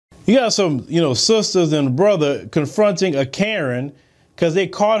You got some, sisters and a brother confronting a Karen because they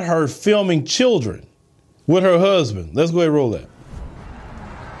caught her filming children with her husband. Let's go ahead and roll that.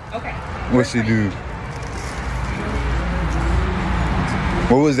 Okay. What she do?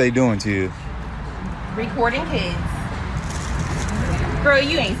 What was they doing to you? Recording kids. Girl,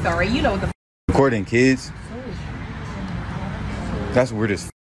 you ain't sorry. You know the Recording kids? That's weird as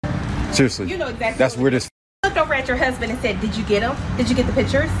seriously. You know exactly. That's weird as looked over at your husband and said, "Did you get him? Did you get the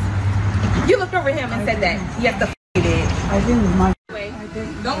pictures?" You looked over at him and said that. Yes, the you did. I didn't. I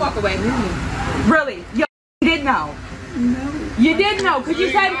didn't. Don't walk away. Really? You did know. No. You did know, because you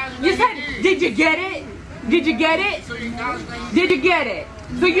said, did you get it? Did you get it? Did you get it?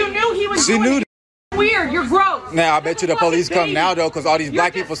 So you knew he was doing it. Weird, you're gross. Now, I bet you the police come now, though, because all these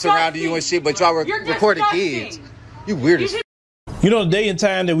black people surrounding you and shit, but y'all were recording kids. You weird as the day and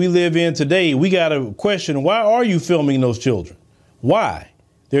time that we live in today, we got to question, why are you filming those children? Why?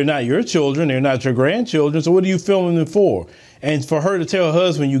 They're not your children. They're not your grandchildren. So what are you filming them for? And for her to tell her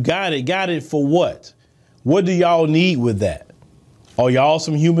husband, you got it for what? What do y'all need with that? Are y'all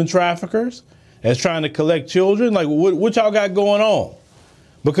some human traffickers that's trying to collect children? Like, what y'all got going on?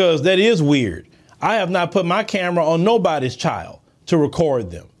 Because that is weird. I have not put my camera on nobody's child to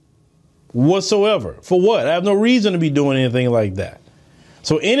record them whatsoever. For what? I have no reason to be doing anything like that.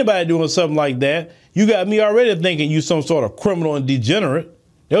 So anybody doing something like that, you got me already thinking you some sort of criminal and degenerate.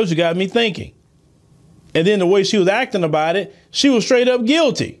 That's what you got me thinking. And then the way she was acting about it, she was straight up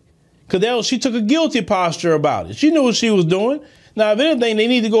guilty. Because she took a guilty posture about it. She knew what she was doing. Now, if anything, they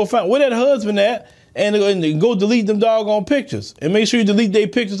need to go find where that husband at and go delete them doggone pictures. And make sure you delete their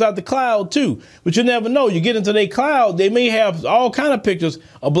pictures out the cloud, too. But you never know. You get into their cloud, they may have all kind of pictures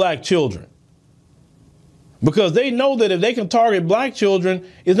of black children. Because they know that if they can target black children,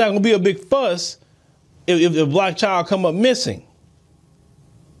 it's not going to be a big fuss if a black child come up missing.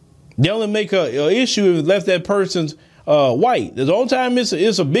 They only make a issue if it left that person's white. The only time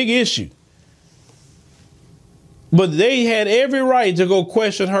it's a big issue. But they had every right to go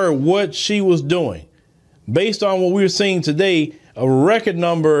question her what she was doing. Based on what we're seeing today, a record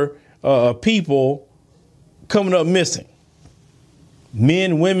number of people coming up missing.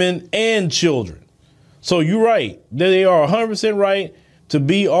 Men, women, and children. So you're right. They are 100% right to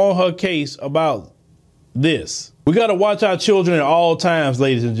be on her case about this. We got to watch our children at all times,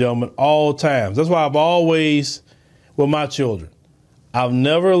 ladies and gentlemen, all times. That's why I've always, with my children, I've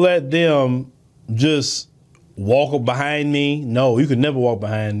never let them just walk behind me. No, you could never walk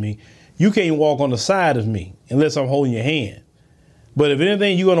behind me. You can't walk on the side of me unless I'm holding your hand. But if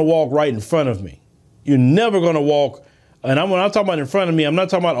anything, you're going to walk right in front of me. You're never going to walk. And when I'm talking about in front of me, I'm not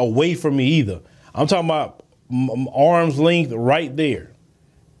talking about away from me either. I'm talking about arm's length right there.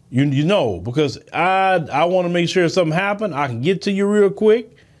 You know, because I want to make sure if something happened, I can get to you real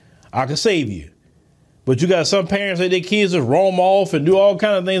quick. I can save you. But you got some parents that their kids just roam off and do all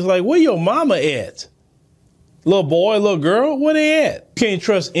kind of things like, where your mama at? Little boy, little girl, where they at? You can't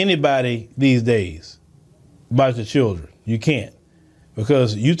trust anybody these days about your children. You can't.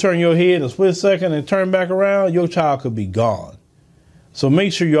 Because you turn your head a split second and turn back around, your child could be gone. So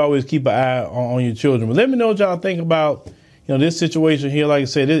make sure you always keep an eye on your children. But let me know what y'all think about this situation here. Like I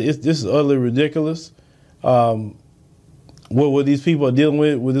said, this is utterly ridiculous. What these people are dealing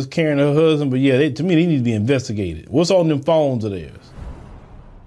with this Karen and her husband. But yeah, to me, they need to be investigated. What's on them phones of theirs?